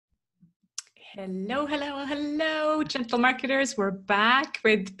Hello, hello, hello, gentle marketers. We're back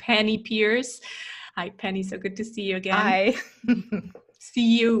with Penny Pierce. Hi, Penny. So good to see you again. Hi.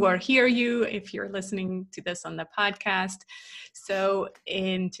 See you or hear you if you're listening to this on the podcast. So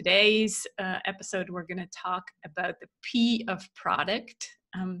in today's episode, we're going to talk about the P of product.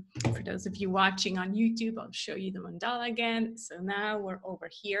 For those of you watching on YouTube, I'll show you the mandala again. So now we're over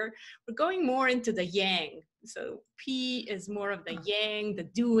here. We're going more into the yang. So P is more of the yang, the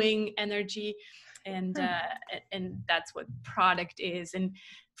doing energy, and that's what product is. And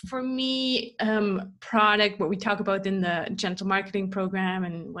for me, product, what we talk about in the Gentle Marketing program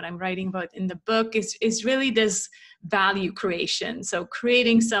and what I'm writing about in the book is really this value creation. So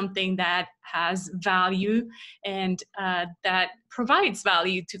creating something that has value and that provides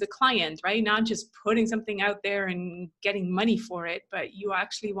value to the client, right? Not just putting something out there and getting money for it, but you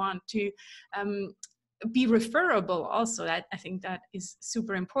actually want to be referable also. That I think that is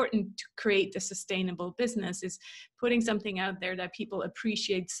super important to create the sustainable business, is putting something out there that people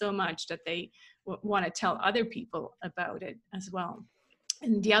appreciate so much that they want to tell other people about it as well.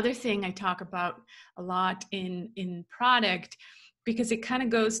 And the other thing I talk about a lot in product, because it kind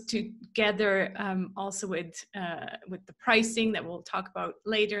of goes together also with the pricing that we'll talk about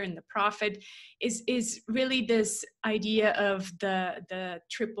later, and the profit, is really this idea of the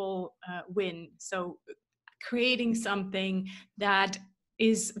triple win. So creating something that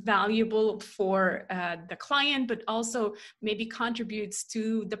is valuable for the client, but also maybe contributes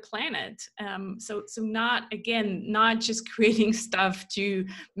to the planet. So not just creating stuff to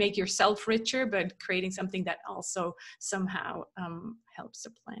make yourself richer, but creating something that also somehow helps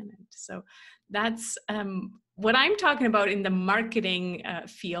the planet. So that's what I'm talking about in the marketing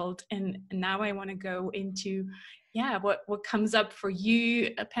field. And now I want to go into what comes up for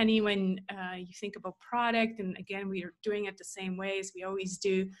you, Penny, when you think about product. And again, we are doing it the same way as we always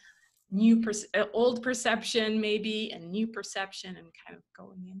do. Old perception maybe, and new perception, and kind of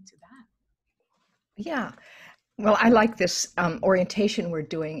going into that. Yeah. Well, I like this orientation we're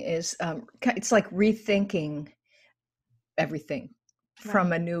doing. Is it's like rethinking everything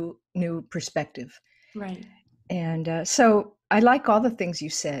from a new perspective. Right. And so I like all the things you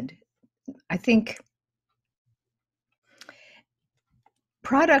said. I think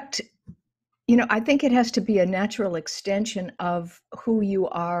product, I think it has to be a natural extension of who you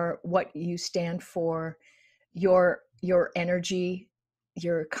are, what you stand for, your energy,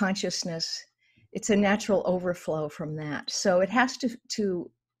 your consciousness. It's a natural overflow from that. So it has to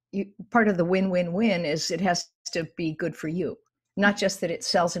part of the win-win-win is it has to be good for you. Not just that it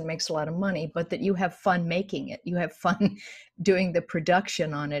sells and makes a lot of money, but that you have fun making it. You have fun doing the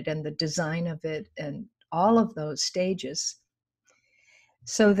production on it and the design of it and all of those stages,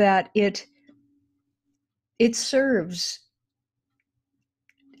 so that it serves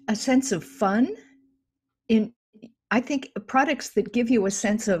a sense of fun. I think products that give you a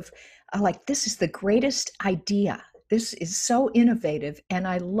sense of like, this is the greatest idea. This is so innovative. And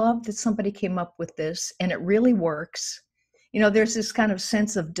I love that somebody came up with this and it really works. There's this kind of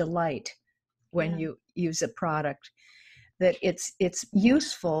sense of delight when you use a product, that it's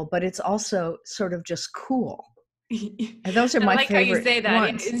useful, but it's also sort of just cool. And those are my favorite. I like how you say that.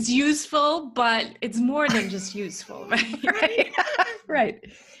 Ones. It's useful, but it's more than just useful, right?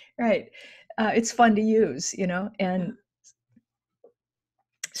 Right. It's fun to use, and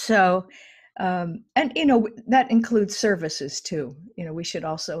so, and that includes services too. We should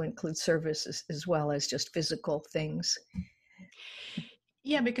also include services as well as just physical things.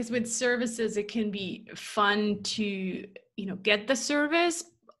 Yeah, because with services, it can be fun to, get the service.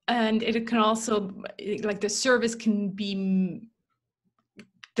 And it can also, like, the service can be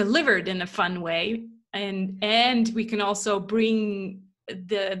delivered in a fun way, and we can also bring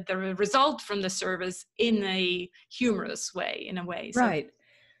the result from the service in a humorous way, in a way. So right.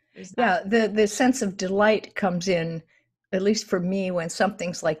 Yeah, the sense of delight comes in, at least for me, when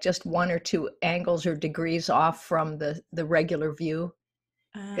something's like just one or two angles or degrees off from the regular view.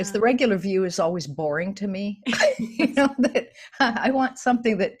 Because the regular view is always boring to me. That I want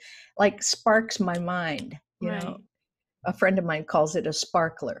something that like sparks my mind. Right. A friend of mine calls it a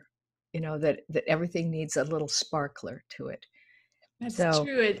sparkler. That everything needs a little sparkler to it. That's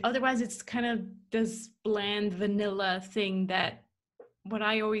true. Otherwise, it's kind of this bland vanilla thing that what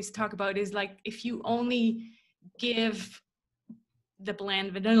I always talk about is, like, if you only give the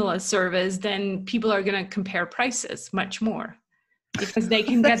bland vanilla service, then people are going to compare prices much more. Because they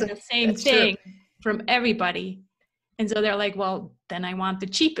can get the same thing from everybody. And so they're like, well, then I want the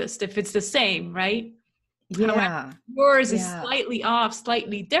cheapest if it's the same, right? Yeah. However, yours is slightly off,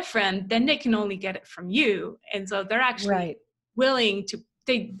 slightly different, then they can only get it from you. And so they're actually willing to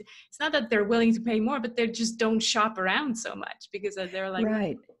it's not that they're willing to pay more, but they just don't shop around so much because they're like,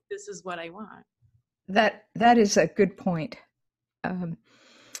 Right. this is what I want. That is a good point.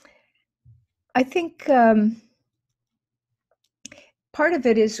 I think part of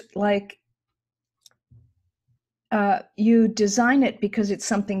it is like you design it because it's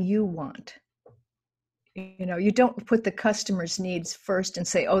something you want. You know, you don't put the customer's needs first and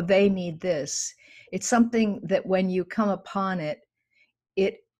say, oh, they need this. It's something that when you come upon it,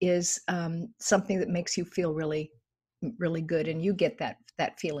 it is something that makes you feel really, really good. And you get that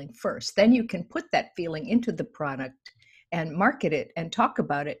feeling first. Then you can put that feeling into the product and market it and talk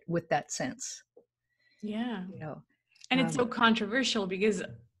about it with that sense. Yeah. You know, and it's so controversial because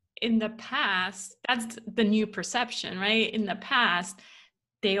in the past, that's the new perception, right? In the past,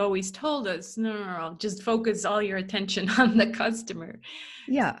 they always told us, no, just focus all your attention on the customer.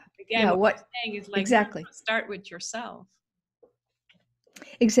 Yeah. So again, yeah. what you're saying is like, exactly. Start with yourself.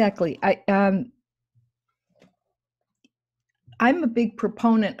 Exactly. I'm a big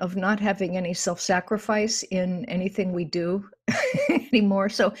proponent of not having any self-sacrifice in anything we do anymore.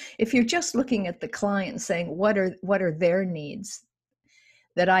 So if you're just looking at the client and saying, what are their needs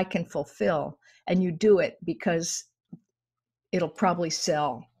that I can fulfill, and you do it because it'll probably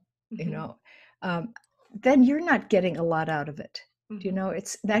sell, Mm-hmm. you know, then you're not getting a lot out of it. Mm-hmm. You know,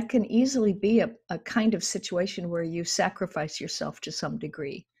 that can easily be a kind of situation where you sacrifice yourself to some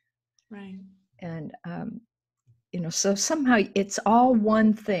degree. Right. And, you know, so somehow it's all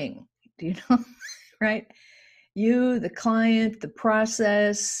one thing, you know, right? You, the client, the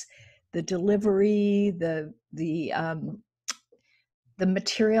process, the delivery, the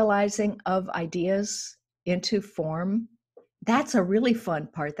materializing of ideas into form. That's a really fun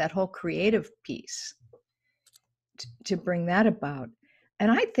part, that whole creative piece, to bring that about.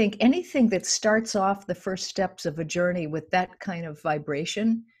 And I think anything that starts off the first steps of a journey with that kind of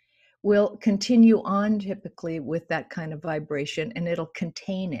vibration will continue on typically with that kind of vibration, and it'll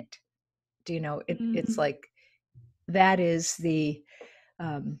contain it. Do you know, it's like that is the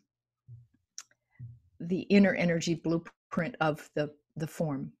inner energy blueprint of the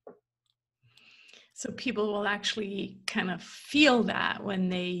form. So people will actually kind of feel that when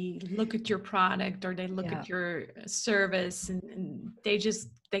they look at your product or they look at your service, and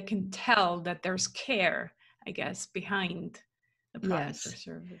they can tell that there's care, I guess, behind the product or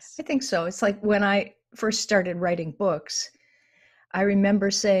service. I think so. It's like when I first started writing books, I remember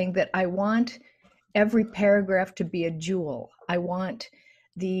saying that I want every paragraph to be a jewel. I want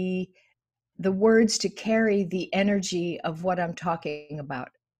the words to carry the energy of what I'm talking about.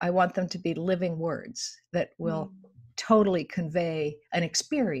 I want them to be living words that will totally convey an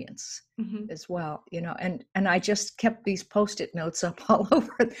experience as well, you know. And I just kept these Post-it notes up all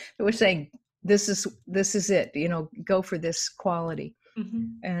over that were saying, this is it, you know, go for this quality.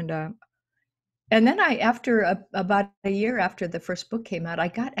 And then after about a year after the first book came out,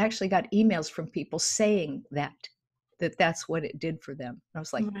 I actually got emails from people saying that's what it did for them. And I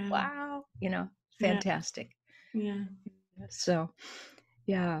was like, wow, you know, fantastic. Yeah. So,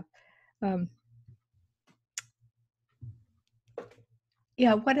 yeah.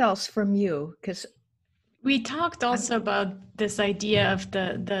 Yeah. What else from you? Because we talked also about this idea of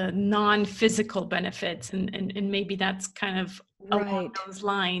the non-physical benefits, and maybe that's kind of along those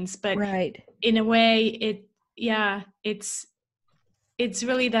lines. But in a way, it's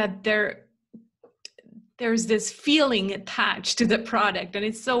really that there's this feeling attached to the product, and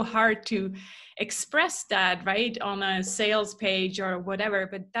it's so hard to express that, right, on a sales page or whatever.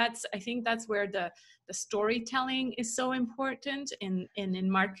 But I think that's where the storytelling is so important in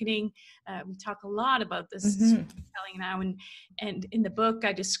marketing. We talk a lot about this storytelling now, and in the book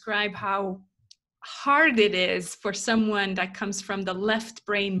I describe how hard it is for someone that comes from the left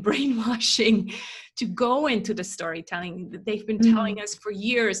brain brainwashing to go into the storytelling. They've been telling us for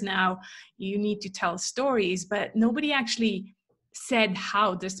years now, you need to tell stories, but nobody actually said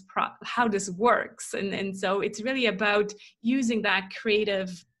how this works. And so it's really about using that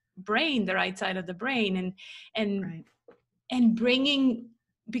creative brain, the right side of the brain, and bringing,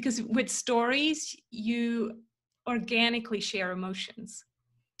 because with stories you organically share emotions.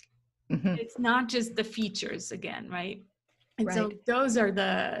 It's not just the features again, right? And so those are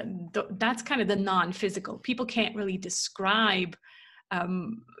that's kind of the non-physical. People can't really describe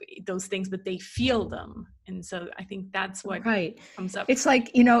those things, but they feel them. And so I think that's what comes up. It's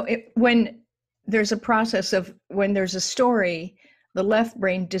like, you know, when there's a process of, when there's a story, the left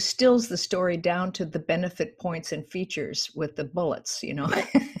brain distills the story down to the benefit points and features with the bullets, you know,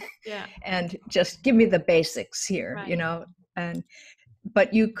 and just give me the basics here, you know,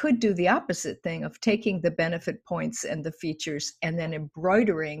 but you could do the opposite thing of taking the benefit points and the features and then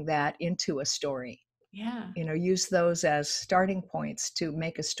embroidering that into a story. Yeah. Use those as starting points to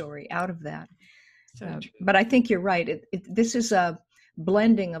make a story out of that. So true. But I think you're right. This is a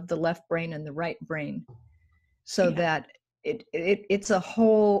blending of the left brain and the right brain, so that it's a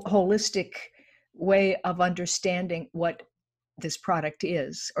holistic way of understanding what this product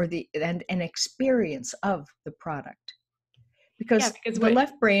is, or an experience of the product. Because the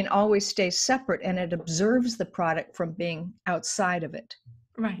left brain always stays separate and it observes the product from being outside of it.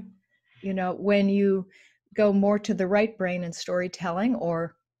 Right. When you go more to the right brain in storytelling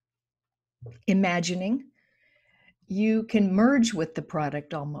or imagining, you can merge with the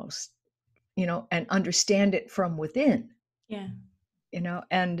product almost, and understand it from within. Yeah.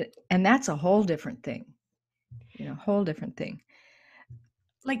 And that's a whole different thing, whole different thing.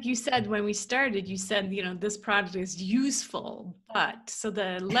 Like you said, when we started, you said, this product is useful, but so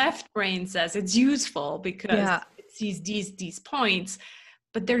the left brain says it's useful because it sees these points,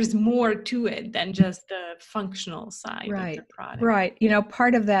 but there's more to it than just the functional side of the product. Right.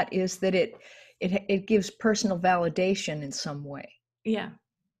 Part of that is that it gives personal validation in some way. Yeah.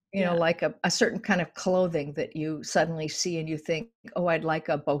 Like a certain kind of clothing that you suddenly see and you think, oh, I'd like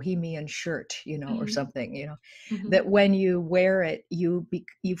a bohemian shirt, or something, that when you wear it, you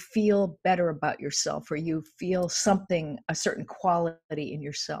feel better about yourself, or you feel something, a certain quality in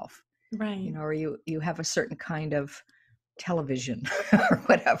yourself, right? Or you have a certain kind of television or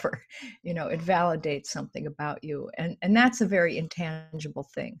whatever, it validates something about you. And that's a very intangible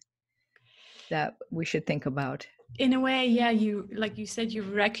thing that we should think about. In a way, you, like you said, you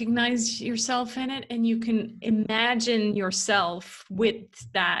recognize yourself in it, and you can imagine yourself with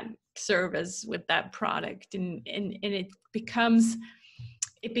that service, with that product, and it becomes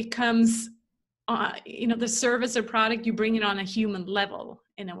the service or product, you bring it on a human level.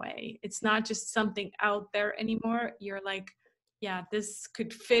 In a way, it's not just something out there anymore. You're like, this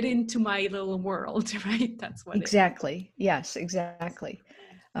could fit into my little world, right? That's what exactly. Yes, exactly.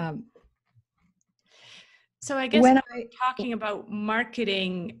 So I guess when we're talking about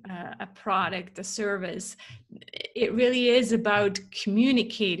marketing a product, a service, it really is about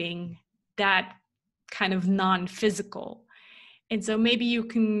communicating that kind of non-physical. And so maybe you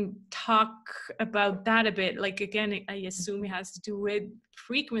can talk about that a bit. Like, again, I assume it has to do with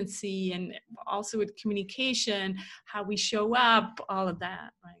frequency and also with communication, how we show up, all of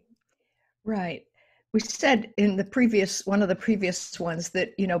that, right? Right. We said in one of the previous ones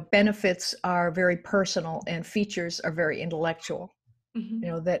that, benefits are very personal and features are very intellectual.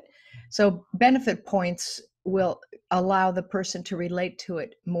 So benefit points will allow the person to relate to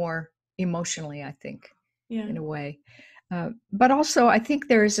it more emotionally, I think, in a way. But also, I think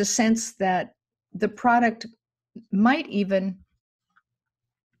there is a sense that the product might even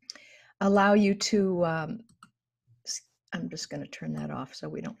allow you to, I'm just going to turn that off so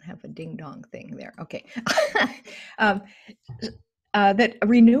we don't have a ding dong thing there. Okay. That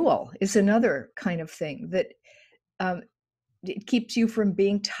renewal is another kind of thing that it keeps you from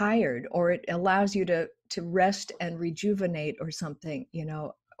being tired, or it allows you to rest and rejuvenate, or something,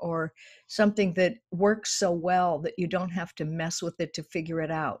 or something that works so well that you don't have to mess with it to figure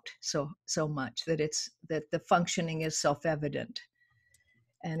it out so much, that the functioning is self-evident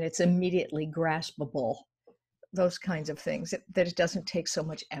and it's immediately graspable. Those kinds of things, that it doesn't take so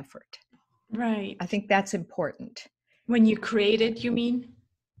much effort. Right. I think that's important. When you create it, you mean?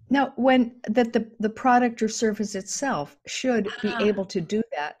 No, that the product or service itself should be able to do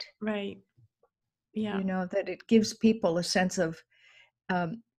that. Right. Yeah. That it gives people a sense of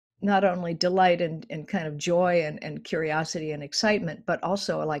not only delight and kind of joy and curiosity and excitement, but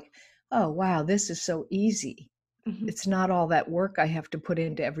also like, oh, wow, this is so easy. It's not all that work I have to put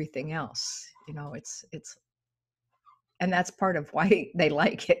into everything else. It's and that's part of why they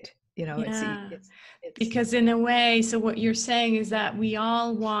like it, it's because in a way, so what you're saying is that we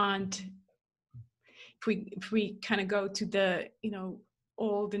all want, if we kind of go to the,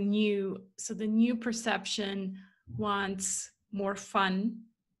 old and new, so the new perception wants more fun.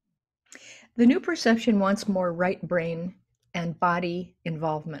 The new perception wants more right brain and body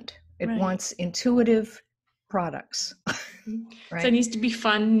involvement. It wants intuitive products. Right? So it needs to be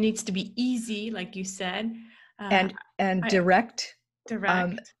fun, needs to be easy, like you said. And direct,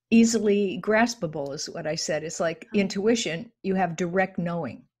 easily graspable is what I said. It's like intuition. You have direct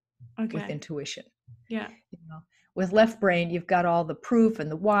knowing with intuition. Yeah. With left brain, you've got all the proof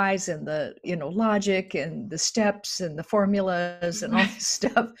and the whys and the logic and the steps and the formulas and all this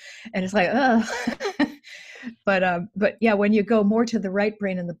stuff. And it's like, but yeah, when you go more to the right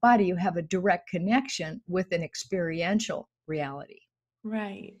brain and the body, you have a direct connection with an experiential reality.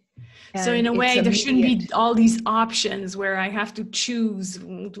 Right. So in And a it's way, there shouldn't be immediate. all these options where I have to choose,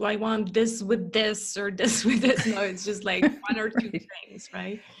 do I want this with this or this with this? No, it's just like one or two Right, things,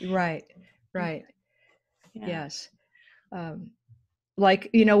 right? right, Okay. right. Yeah. Yes. Um, like,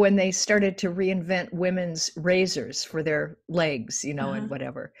 when they started to reinvent women's razors for their legs, Uh-huh. and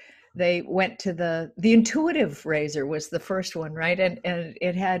whatever, they went to the intuitive razor was the first one, right? And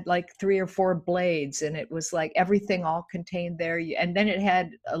it had like 3 or 4 blades, and it was like everything all contained there. And then it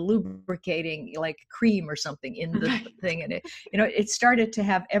had a lubricating like cream or something in the Right. thing, and it started to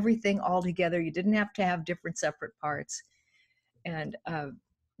have everything all together. You didn't have to have different separate parts. And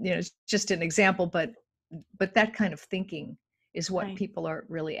it's just an example, but that kind of thinking is what Right. people are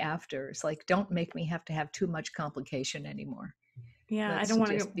really after. It's like, don't make me have to have too much complication anymore. Yeah. I Let's don't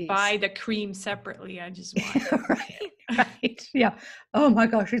want to just be buy the cream separately. I just want right, right. Yeah. Oh my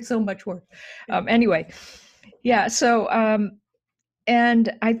gosh, it's so much work. it. Anyway, yeah. So,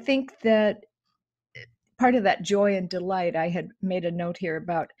 and I think that part of that joy and delight, I had made a note here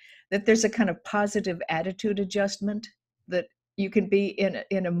about that there's a kind of positive attitude adjustment that you can be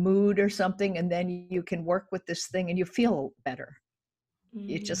in a mood or something, and then you can work with this thing and you feel better.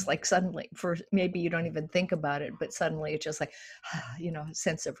 It's just Mm, like suddenly, for maybe you don't even think about it, but suddenly it's just like, a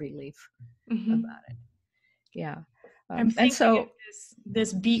sense of relief mhm. about it. Yeah. I'm And thinking of so,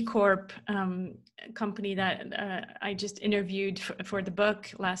 this B Corp company that I just interviewed for the book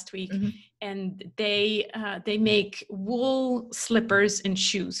last week, mhm, and they make wool slippers and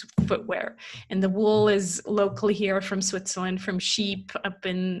shoes, footwear, and the wool is locally here from Switzerland, from sheep up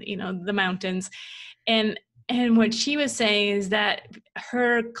in the mountains, and what she was saying is that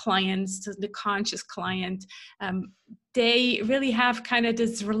her clients, the conscious client, um, they really have kind of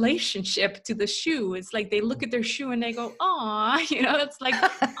this relationship to the shoe. It's like they look at their shoe and they go, "Ah," it's like,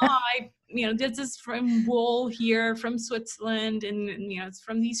 "Oh, this is from wool here from Switzerland, and it's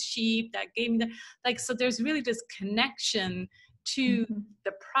from these sheep that gave me the like." So there's really this connection to mhm,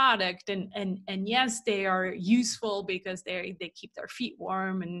 the product, and yes, they are useful because they keep their feet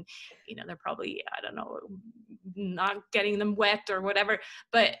warm, and they're probably, I don't know, not getting them wet or whatever,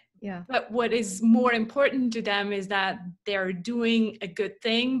 but yeah. what is more important to them is that they're doing a good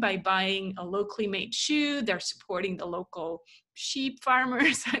thing by buying a locally made shoe. They're supporting the local sheep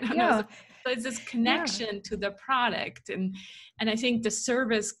farmers. I don't know. So Yeah. it's this Yeah. connection to the product, and I think the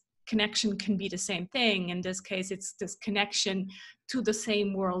service connection can be the same thing. In this case, it's this connection to the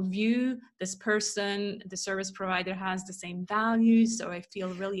same worldview. This person, the service provider, has the same values, so I feel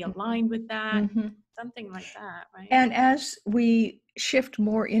really aligned with that. Mhm. Something like that, right? And as we shift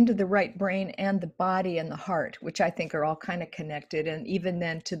more into the right brain and the body and the heart, which I think are all kind of connected, and even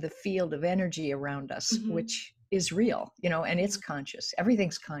then to the field of energy around us, Mm-hmm. which is real, and Yeah. it's conscious,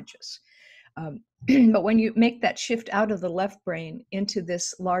 everything's conscious. Um, but when you make that shift out of the left brain into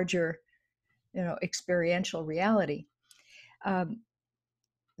this larger, experiential reality, um,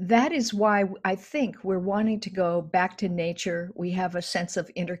 that is why I think we're wanting to go back to nature. We have a sense of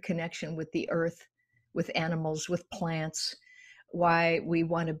interconnection with the earth, with animals, with plants, why we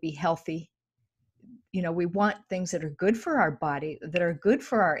want to be healthy. We want things that are good for our body, that are good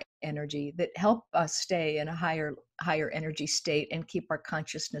for our energy, that help us stay in a higher energy state and keep our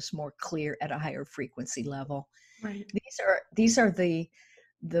consciousness more clear at a higher frequency level. Right. These are the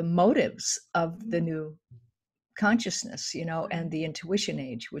motives of the Mhm. new consciousness, Right. and the intuition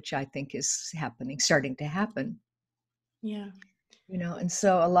age, which I think is starting to happen, Yeah. and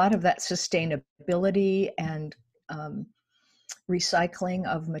so a lot of that sustainability and um, recycling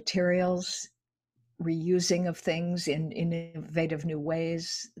of materials, reusing of things in innovative new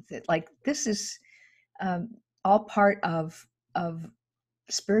ways, that like this is um, all part of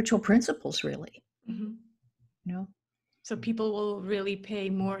spiritual principles, really, Hmm. you know. So people will really pay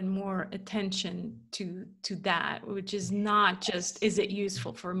more and more attention to that, which is not just, Yes. is it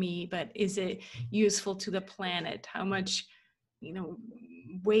useful for me, but is it useful to the planet? How much, you know,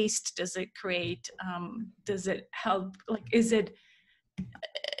 waste does it create? Does it help? Like, is it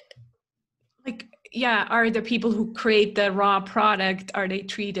like, yeah, are the people who create the raw product, are they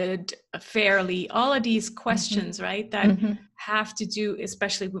treated fairly? All of these Hmm. questions, right, that Hmm. have to do,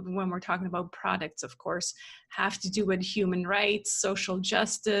 especially when we're talking about products, of course, have to do with human rights, social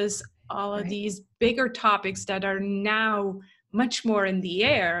justice, all of Right. these bigger topics that are now much more in the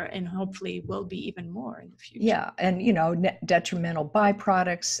air and hopefully will be even more in the future. Yeah, and detrimental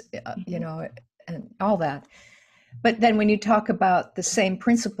byproducts, Mhm. and all that. But then when you talk about the same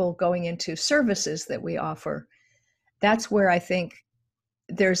principle going into services that we offer, that's where I think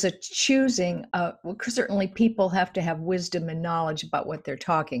there's a choosing. Well, certainly people have to have wisdom and knowledge about what they're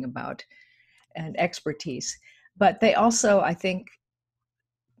talking about and expertise. But they also, I think,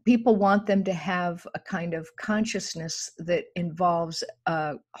 people want them to have a kind of consciousness that involves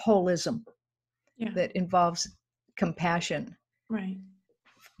holism, Yeah. that involves compassion, Right.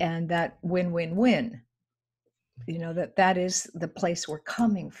 and that win-win-win. That is the place we're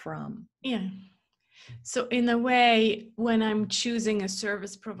coming from. Yeah. So in a way, when I'm choosing a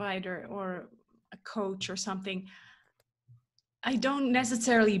service provider or a coach or something, I don't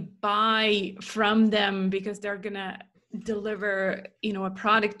necessarily buy from them because they're gonna deliver, a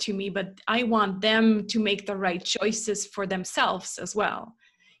product to me, but I want them to make the right choices for themselves as well.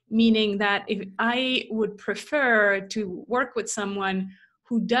 Meaning that if I would prefer to work with someone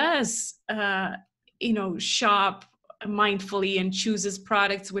who does, shop mindfully and chooses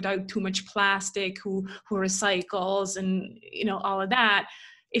products without too much plastic, who recycles and, all of that.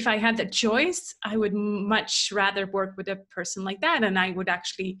 If I had the choice, I would much rather work with a person like that. And I would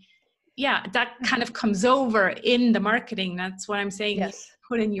actually, that kind of comes over in the marketing. That's what I'm saying. Yes. You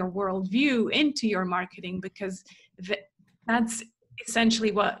put in your worldview into your marketing, because that's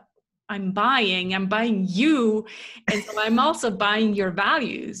essentially what I'm buying. I'm buying you. And so I'm also buying your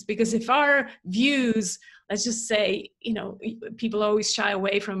values, because if our views, let's just say, people always shy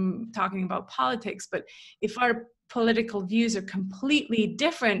away from talking about politics, but if our political views are completely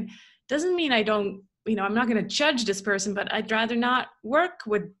different, doesn't mean I don't, I'm not going to judge this person, but I'd rather not work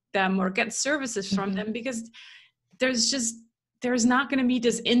with them or get services from them, because there's not going to be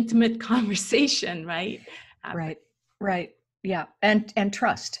this intimate conversation, right? Right. Yeah. And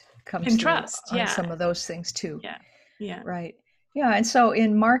trust comes and through trust, on some of those things too. Yeah. Right. Yeah. And so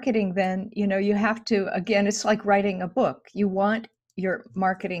in marketing, then, you have to, again, it's like writing a book. You want your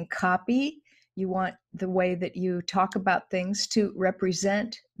marketing copy, you want the way that you talk about things to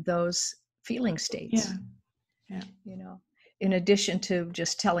represent those feeling states. Yeah. In addition to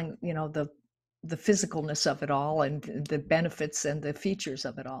just telling, the physicalness of it all and the benefits and the features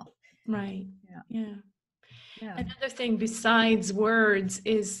of it all. Right. Yeah. Another thing besides words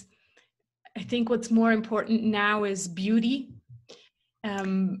is, I think what's more important now is beauty.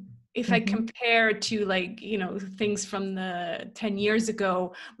 If I compare to things from the 10 years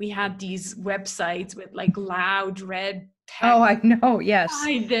ago, we had these websites with loud red text. Oh, I know. Yes.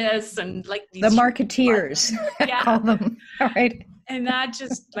 Buy this, and these the marketeers, call them. All right. And that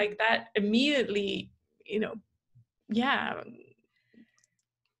just that immediately,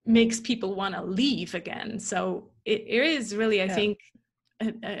 makes people want to leave again. So it is really, I think,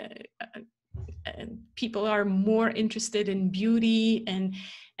 people are more interested in beauty, and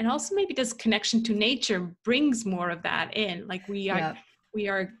also maybe this connection to nature brings more of that in. We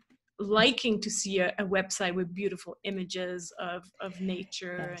are liking to see a website with beautiful images of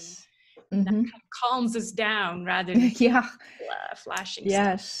nature. Yes. And that kind of calms us down rather than flashing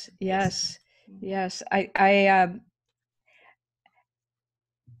stuff. Yes.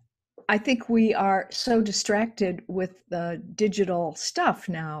 I think we are so distracted with the digital stuff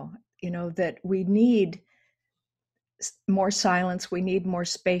now, that we need more silence, we need more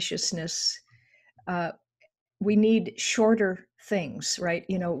spaciousness, we need shorter things, right?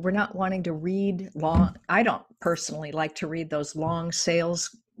 We're not wanting to read long. I don't personally like to read those long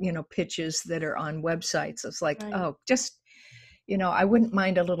sales, pitches that are on websites. It's like, oh, just, I wouldn't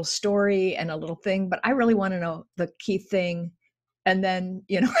mind a little story and a little thing, but I really want to know the key thing. And then,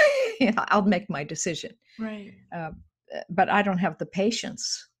 I'll make my decision. Right. But I don't have the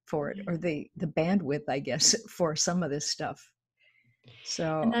patience for it, or the bandwidth, I guess, for some of this stuff.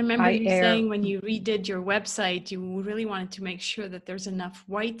 So and I remember you saying when you redid your website, you really wanted to make sure that there's enough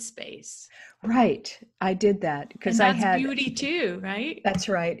white space. Right. I did that because I had beauty too, right? That's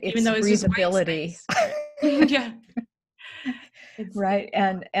right. It's even though it's breathability. Yeah. Right.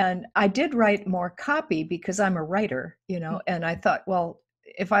 And I did write more copy because I'm a writer, and I thought, well,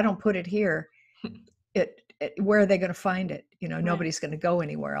 if I don't put it here, where are they going to find it? Nobody's going to go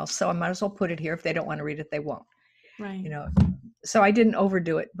anywhere else. So I might as well put it here. If they don't want to read it, they won't. Right. So I didn't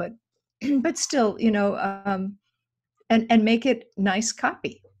overdo it, but still, and make it nice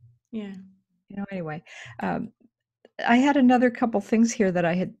copy. Yeah. Anyway, I had another couple things here that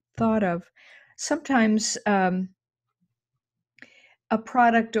I had thought of. Sometimes a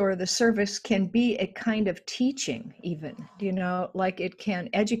product or the service can be a kind of teaching, even, like it can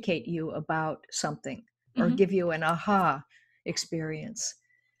educate you about something or give you an aha experience.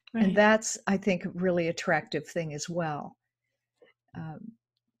 Right. And that's, I think, a really attractive thing as well.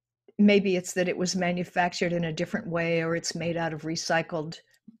 Maybe it's that it was manufactured in a different way, or it's made out of recycled,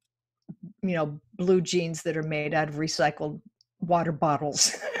 blue jeans that are made out of recycled water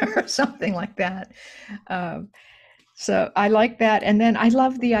bottles or something like that. So I like that. And then I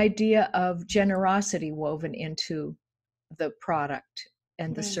love the idea of generosity woven into the product.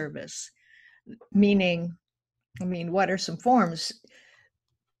 and the Right. service. Meaning, I mean, what are some forms?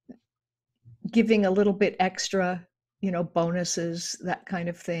 Giving a little bit extra, bonuses, that kind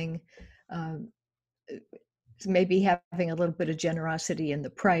of thing. Um, Maybe having a little bit of generosity in the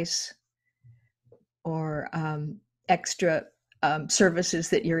price, or extra services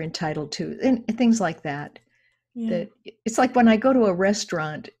that you're entitled to, and things like that. Yeah. That it's like when I go to a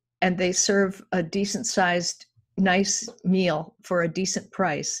restaurant and they serve a decent sized, nice meal for a decent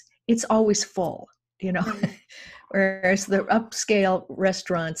price, it's always full, Right. Whereas the upscale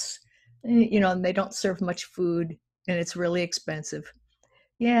restaurants, and they don't serve much food and it's really expensive.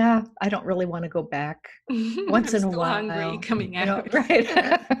 Yeah, I don't really want to go back once I'm in a still hungry while, coming out. right?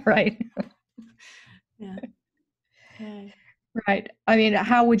 Right. Yeah. Yeah. Right. I mean,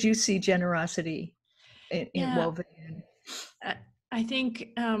 how would you see generosity Yeah. woven in? I I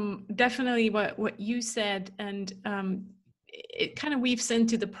think definitely what you said, and it kind of weaves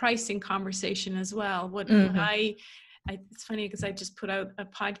into the pricing conversation as well. What Mm-hmm. it's funny because I just put out a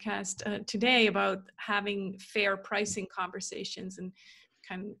podcast today about having fair pricing conversations, and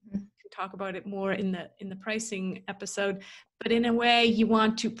kind of can talk about it more in the pricing episode. But in a way, you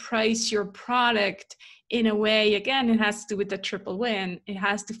want to price your product in a way, again, it has to do with the triple win. It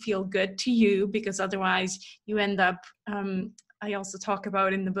has to feel good to you, because otherwise you end up, I also talk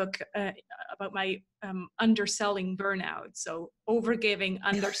about in the book about my underselling burnout. So overgiving,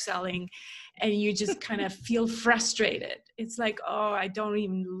 underselling, and you just kind of feel frustrated. It's like, oh, I don't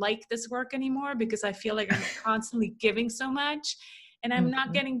even like this work anymore because I feel like I'm constantly giving so much and I'm not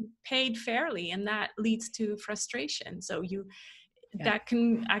Mm-hmm. getting paid fairly. And that leads to frustration. So Yeah. that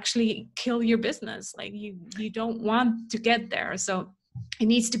can actually kill your business. Like you don't want to get there. So it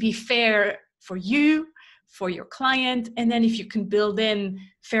needs to be fair for you, for your client, and then if you can build in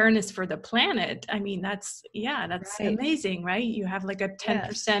fairness for the planet, I mean, that's Right. amazing, right? You have like a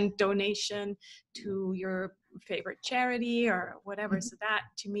 10% Yes. donation to your favorite charity or whatever. Mhm. So that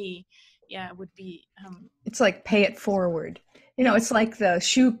to me, would be It's like pay it forward. yeah, It's like the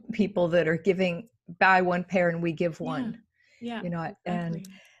shoe people that are giving, buy one pair and we give yeah, one, yeah, and exactly.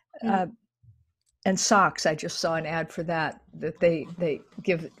 Yeah, uh, and socks. I just saw an ad for that they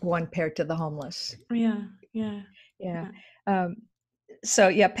give one pair to the homeless. yeah, yeah, Yeah. yeah. Um, so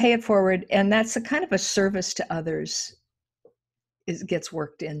yeah, pay it forward, and that's a kind of a service to others. Gets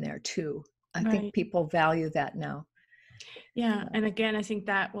worked in there too. I think Right. people value that now. Yeah, and again, I think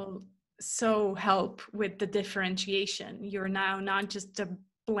that will so help with the differentiation. You're now not just a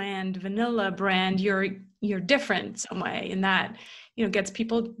bland vanilla brand, you're different some way, and that, gets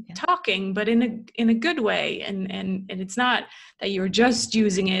people Yeah. talking, but in a good way. And it's not that you're just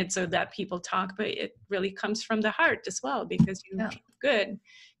using it so that people talk, but it really comes from the heart as well, because you Yeah. feel good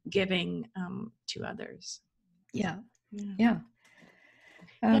giving to others. Yeah. Yeah. Yeah.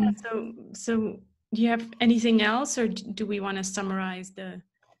 Yeah. Um, So do you have anything else, or do we want to summarize the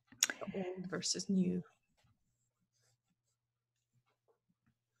old versus new?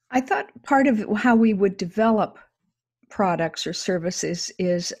 I thought part of how we would develop products or services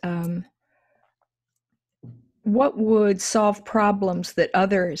is what would solve problems that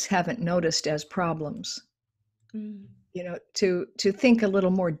others haven't noticed as problems. Mm, To think a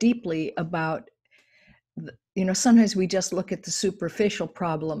little more deeply about, sometimes we just look at the superficial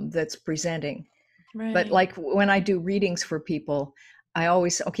problem that's presenting. But right. like when I do readings for people, I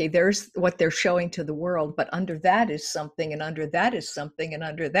always, okay, there's what they're showing to the world, but under that is something, and under that is something, and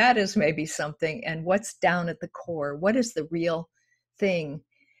under that is maybe something. And what's down at the core? What is the real thing?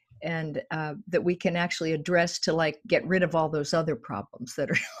 And that we can actually address to like get rid of all those other problems that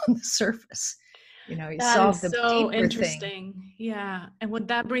are on the surface. You That solve is the so deeper thing. interesting. Yeah. And what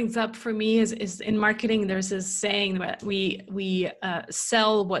that brings up for me is in marketing, there's this saying that we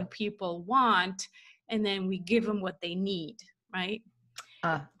sell what people want, and then we give them what they need, right?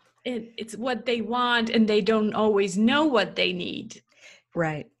 Uh, It's what they want, and they don't always know what they need.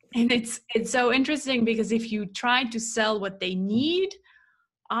 right. And it's so interesting, because if you try to sell what they need,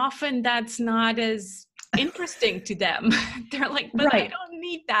 often that's not as interesting to them. They're like, but I Right. don't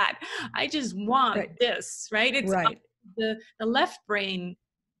need that. I just want Right. this, right? It's Right. the left brain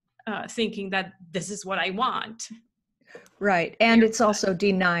thinking that this is what I want. Right. And it's also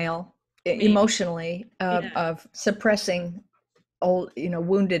denial Maybe. emotionally Yeah. of suppressing old,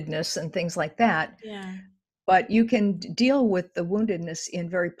 woundedness and things like that. Yeah. But you can deal with the woundedness in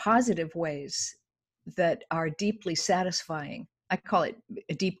very positive ways that are deeply satisfying. I call it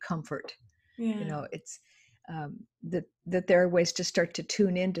a deep comfort. Yeah. It's that there are ways to start to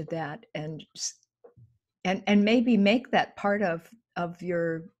tune into that, and maybe make that part of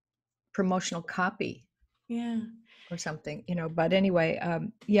your promotional copy. Yeah. or something, but anyway,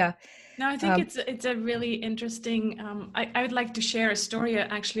 yeah. No, I think it's a really interesting. I would like to share a story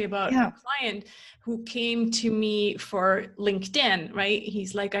actually about a client who came to me for LinkedIn. Right,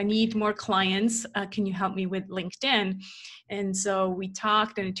 he's like, I need more clients. Can you help me with LinkedIn? And so we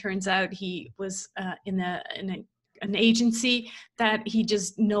talked, and it turns out he was in an agency that he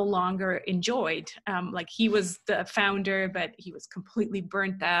just no longer enjoyed. Like, he was the founder, but he was completely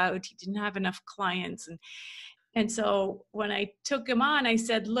burnt out. He didn't have enough clients, and so when I took him on, I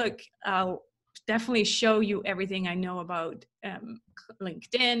said, look, I'll definitely show you everything I know about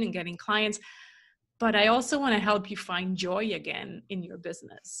LinkedIn and getting clients. But I also want to help you find joy again in your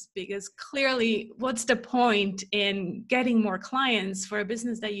business, because clearly, what's the point in getting more clients for a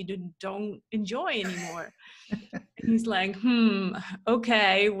business that you don't enjoy anymore? And he's like,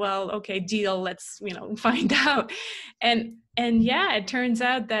 okay, well, okay, deal. Let's, find out. And yeah, it turns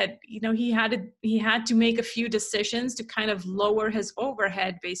out that, he had to make a few decisions to kind of lower his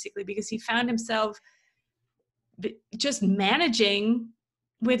overhead, basically, because he found himself just managing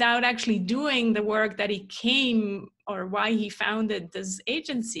without actually doing the work that he came, or why he founded this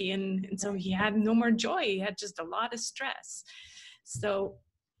agency. And so he had no more joy. He had just a lot of stress. So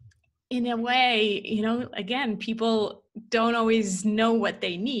in a way, again, people don't always know what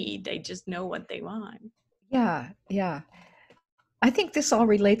they need. They just know what they want. Yeah. I think this all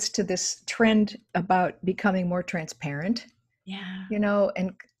relates to this trend about becoming more transparent. Yeah.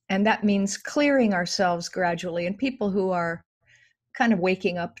 And that means clearing ourselves gradually. And people who are kind of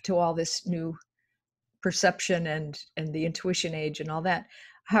waking up to all this new perception and the intuition age and all that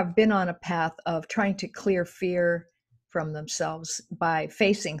have been on a path of trying to clear fear from themselves by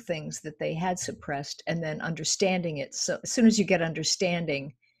facing things that they had suppressed and then understanding it. So as soon as you get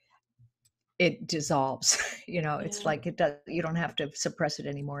understanding, it dissolves. It's like you don't have to suppress it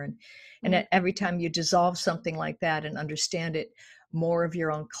anymore. And every time you dissolve something like that and understand it, more of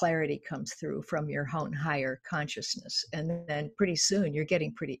your own clarity comes through from your own higher consciousness. And then pretty soon you're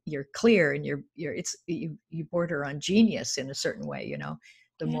clear, and you border on genius in a certain way,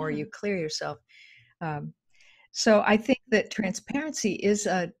 the more you clear yourself. So I think that transparency is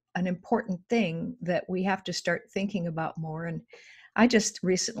an important thing that we have to start thinking about more. And I just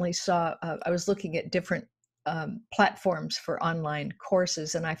recently saw, I was looking at different platforms for online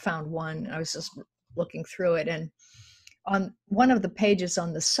courses, and I found one. I was just looking through it, and on one of the pages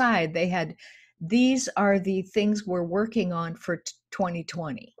on the side, they had, these are the things we're working on for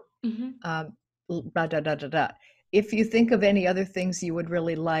 2020. Blah, da, da, da, da. If you think of any other things you would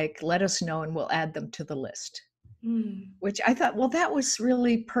really like, let us know and we'll add them to the list. Which I thought, well, that was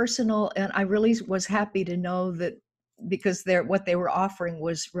really personal. And I really was happy to know that, because what they were offering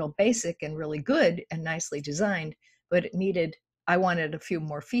was real basic and really good and nicely designed, but I wanted a few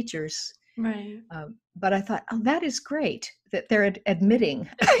more features. Right. But I thought, oh, that is great that they're admitting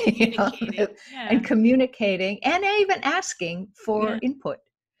and communicating and even asking for input.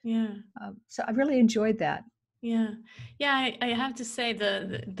 Yeah. So I really enjoyed that. Yeah. I have to say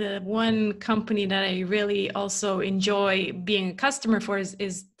the one company that I really also enjoy being a customer for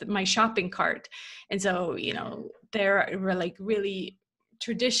is my shopping cart. And so, they're like really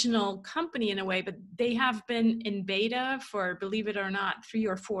traditional company in a way, but they have been in beta for, believe it or not, 3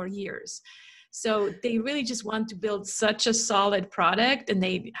 or 4 years. So they really just want to build such a solid product, and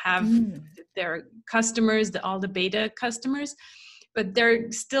they have their customers, all the beta customers, but they're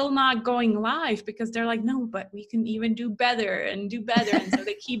still not going live because they're like, no, but we can even do better. And so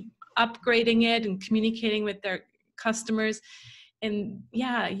they keep upgrading it and communicating with their customers. And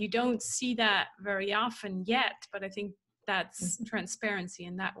you don't see that very often yet, but I think that's transparency,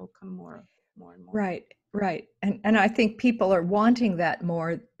 and that will come more and more. Right. And I think people are wanting that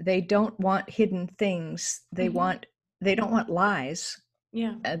more. They don't want hidden things. They don't want lies.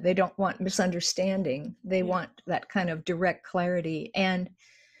 Yeah. They don't want misunderstanding. They want that kind of direct clarity, and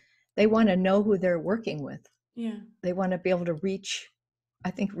they want to know who they're working with. Yeah. They want to be able to reach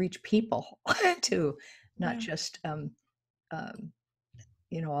people too, not just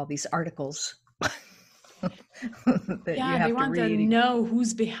all these articles that you have they want to read. To know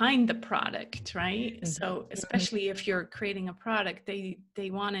who's behind the product, right? So especially if you're creating a product, they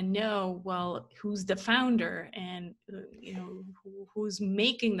want to know, well, who's the founder, and who's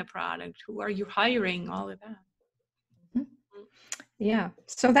making the product, who are you hiring, all of that. Yeah.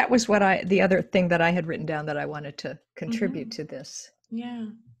 So that was the other thing that I had written down that I wanted to contribute to this. Yeah.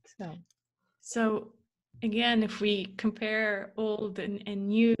 So again, if we compare old and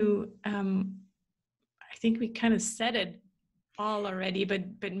new, I think we kind of said it all already, but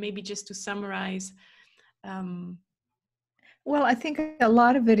maybe just to summarize. Well, I think a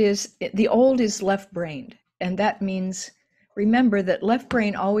lot of it is the old is left-brained, and that means, remember that left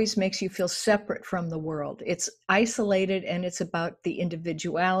brain always makes you feel separate from the world. It's isolated, and it's about the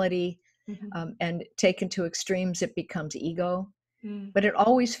individuality, and taken to extremes, it becomes ego. But it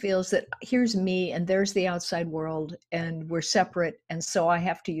always feels that here's me and there's the outside world, and we're separate. And so I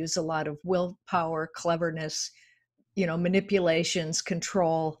have to use a lot of willpower, cleverness, manipulations,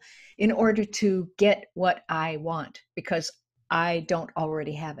 control, in order to get what I want, because I don't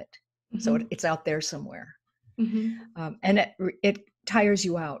already have it. So it's out there somewhere. And it tires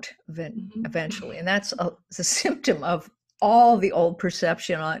you out eventually. And that's a symptom of all the old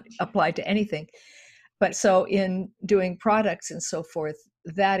perception applied to anything. But so in doing products and so forth,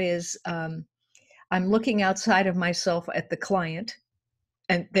 that is, I'm looking outside of myself at the client,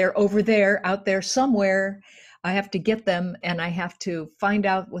 and they're over there, out there somewhere. I have to get them, and I have to find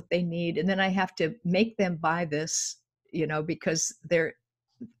out what they need. And then I have to make them buy this, because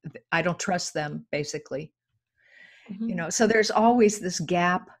I don't trust them, basically. So there's always this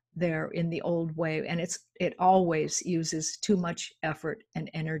gap there in the old way, and it always uses too much effort and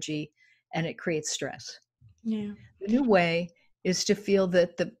energy, and it creates stress. The new way is to feel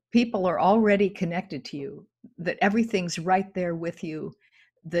that the people are already connected to you, that everything's right there with you.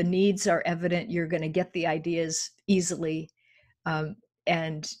 The needs are evident. You're going to get the ideas easily,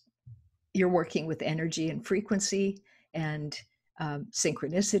 and you're working with energy and frequency and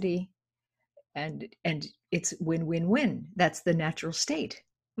synchronicity, and it's win-win-win. That's the natural state.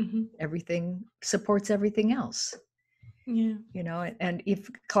 Everything supports everything else. And if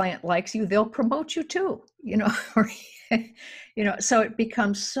a client likes you, they'll promote you too, or, so it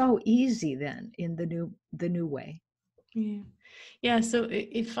becomes so easy then in the new way. So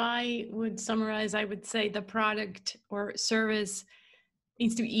if I would summarize, I would say the product or service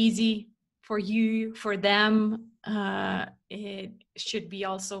needs to be easy for you, for them. It should be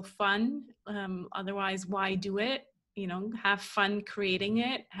also fun. Otherwise, why do it? Have fun creating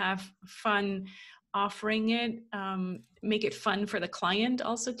it, have fun offering it, make it fun for the client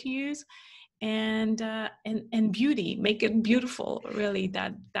also to use, and beauty, make it beautiful. Really,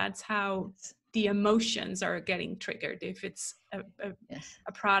 that's how the emotions are getting triggered. If it's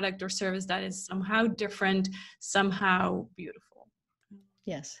a product or service that is somehow different, somehow beautiful.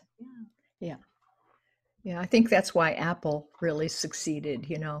 Yes. Yeah, I think that's why Apple really succeeded,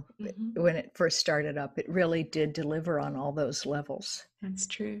 when it first started up. It really did deliver on all those levels. That's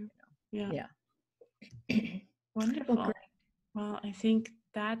true. Yeah. Wonderful. Well, I think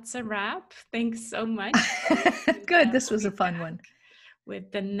that's a wrap. Thanks so much. Good. This was a fun one.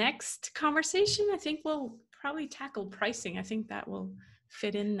 With the next conversation, I think we'll probably tackle pricing. I think that will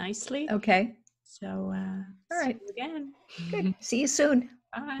fit in nicely. Okay. So, all right. see you again. Good. See you soon.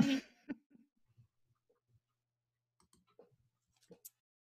 Bye.